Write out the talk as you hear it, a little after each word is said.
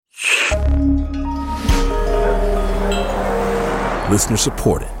Listener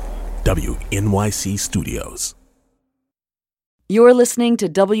supported. WNYC Studios. You're listening to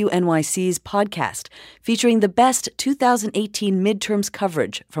WNYC's podcast, featuring the best 2018 midterms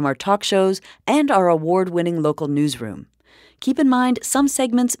coverage from our talk shows and our award-winning local newsroom. Keep in mind, some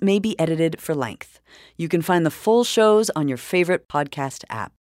segments may be edited for length. You can find the full shows on your favorite podcast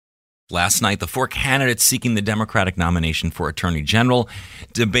app. Last night, the four candidates seeking the Democratic nomination for Attorney General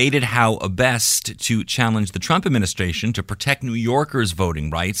debated how best to challenge the Trump administration to protect New Yorkers' voting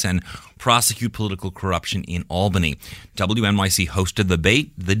rights and prosecute political corruption in Albany. WNYC hosted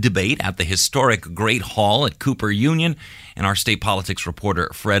the debate at the historic Great Hall at Cooper Union, and our state politics reporter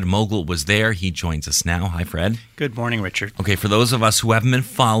Fred Mogul was there. He joins us now. Hi, Fred. Good morning, Richard. Okay, for those of us who haven't been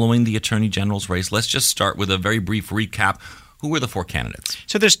following the Attorney General's race, let's just start with a very brief recap. Who were the four candidates?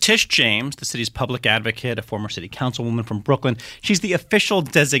 So there's Tish James, the city's public advocate, a former city councilwoman from Brooklyn. She's the official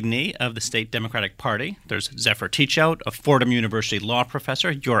designee of the state Democratic Party. There's Zephyr Teachout, a Fordham University law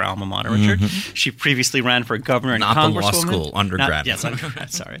professor, your alma mater, Richard. Mm-hmm. She previously ran for governor and congresswoman. Not the law school, undergrad. Yes,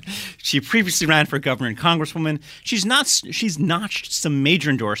 undergrad, sorry. She previously ran for governor and congresswoman. She's notched some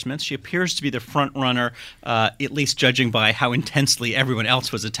major endorsements. She appears to be the front runner, at least judging by how intensely everyone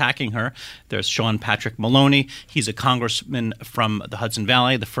else was attacking her. There's Sean Patrick Maloney. He's a congressman from the Hudson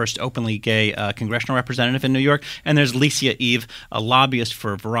Valley, the first openly gay congressional representative in New York. And there's Leecia Eve, a lobbyist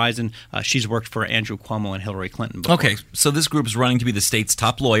for Verizon. She's worked for Andrew Cuomo and Hillary Clinton before. Okay, so this group is running to be the state's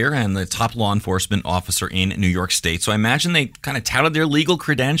top lawyer and the top law enforcement officer in New York State. So I imagine they kind of touted their legal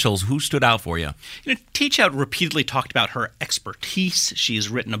credentials. Who stood out for you? Teachout repeatedly talked about her expertise. She has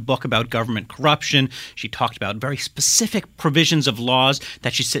written a book about government corruption. She talked about very specific provisions of laws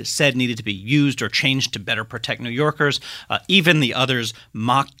that she said needed to be used or changed to better protect New Yorkers. Even the others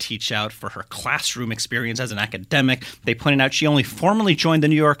mocked Teachout for her classroom experience as an academic. They pointed out she only formally joined the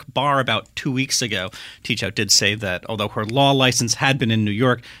New York bar about 2 weeks ago. Teachout did say that although her law license had been in New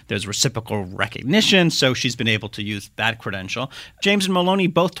York, there's reciprocal recognition, so she's been able to use that credential. James and Maloney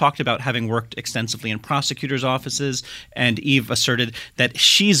both talked about having worked extensively in prosecutors' offices, and Eve asserted that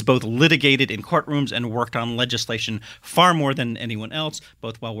she's both litigated in courtrooms and worked on legislation far more than anyone else,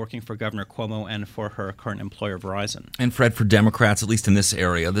 both while working for Governor Cuomo and for her current employer, Verizon. And Fred, for Democrats, at least in this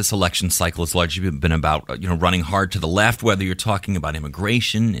area, this election cycle has largely been about running hard to the left, whether you're talking about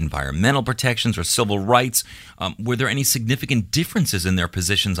immigration, environmental protections, or civil rights. Were there any significant differences in their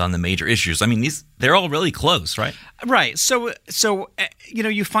positions on the major issues? I mean, they're all really close, right? Right. So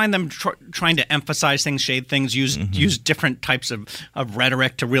you find them trying to emphasize things, shade things, use different types of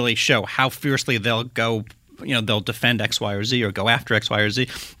rhetoric to really show how fiercely they'll go. They'll defend X, Y, or Z or go after X, Y, or Z.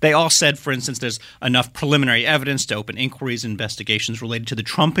 They all said, for instance, there's enough preliminary evidence to open inquiries and investigations related to the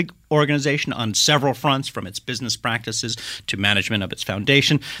Trump organization on several fronts, from its business practices to management of its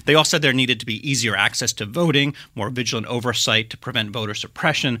foundation. They all said there needed to be easier access to voting, more vigilant oversight to prevent voter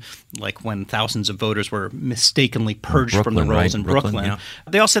suppression, like when thousands of voters were mistakenly purged from the rolls in Brooklyn. Yeah.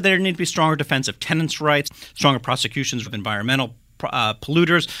 They all said there needed to be stronger defense of tenants' rights, stronger prosecutions of environmental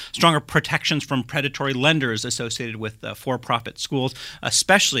polluters, stronger protections from predatory lenders associated with for-profit schools,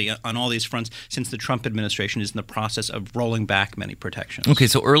 especially on all these fronts since the Trump administration is in the process of rolling back many protections. Okay,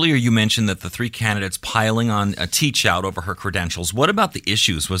 so earlier you mentioned that the three candidates piling on Teachout over her credentials. What about the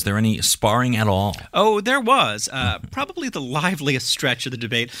issues? Was there any sparring at all? Oh, there was. Probably the liveliest stretch of the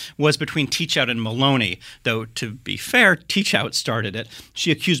debate was between Teachout and Maloney, though to be fair, Teachout started it. She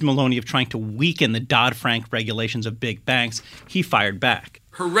accused Maloney of trying to weaken the Dodd-Frank regulations of big banks. He fired back.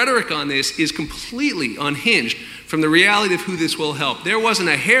 Her rhetoric on this is completely unhinged from the reality of who this will help. There wasn't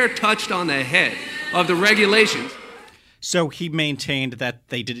a hair touched on the head of the regulations. So he maintained that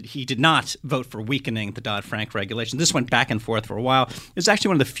he did not vote for weakening the Dodd-Frank regulations. This went back and forth for a while. It was actually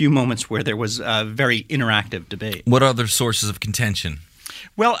one of the few moments where there was a very interactive debate. What other sources of contention?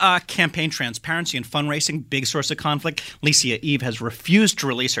 Well, campaign transparency and fundraising, big source of conflict. Leecia Eve has refused to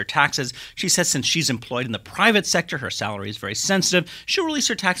release her taxes. She says since she's employed in the private sector, her salary is very sensitive. She'll release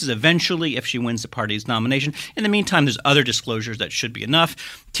her taxes eventually if she wins the party's nomination. In the meantime, there's other disclosures that should be enough.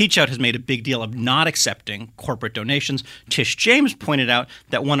 Teachout has made a big deal of not accepting corporate donations. Tish James pointed out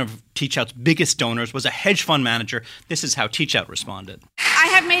that one of Teachout's biggest donors was a hedge fund manager. This is how Teachout responded. I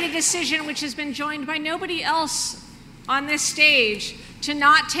have made a decision which has been joined by nobody else on this stage to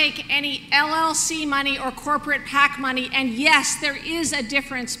not take any LLC money or corporate PAC money. And yes, there is a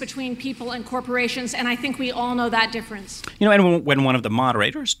difference between people and corporations, and I think we all know that difference. And when one of the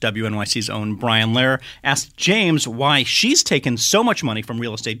moderators, WNYC's own Brian Lehrer, asked James why she's taken so much money from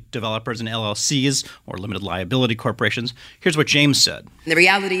real estate developers and LLCs or limited liability corporations, here's what James said. The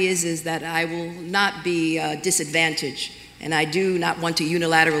reality is that I will not be disadvantaged, and I do not want to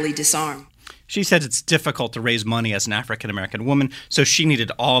unilaterally disarm. She said it's difficult to raise money as an African-American woman, so she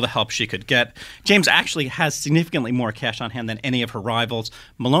needed all the help she could get. James actually has significantly more cash on hand than any of her rivals.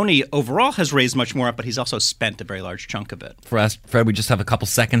 Maloney overall has raised much more, but he's also spent a very large chunk of it. For us, Fred, we just have a couple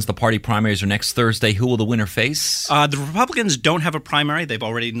seconds. The party primaries are next Thursday. Who will the winner face? The Republicans don't have a primary. They've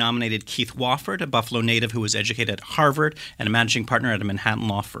already nominated Keith Wofford, a Buffalo native who was educated at Harvard and a managing partner at a Manhattan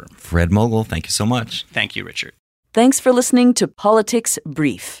law firm. Fred Mogul, thank you so much. Thank you, Richard. Thanks for listening to Politics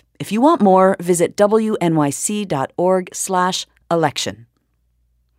Brief. If you want more, visit wnyc.org/election.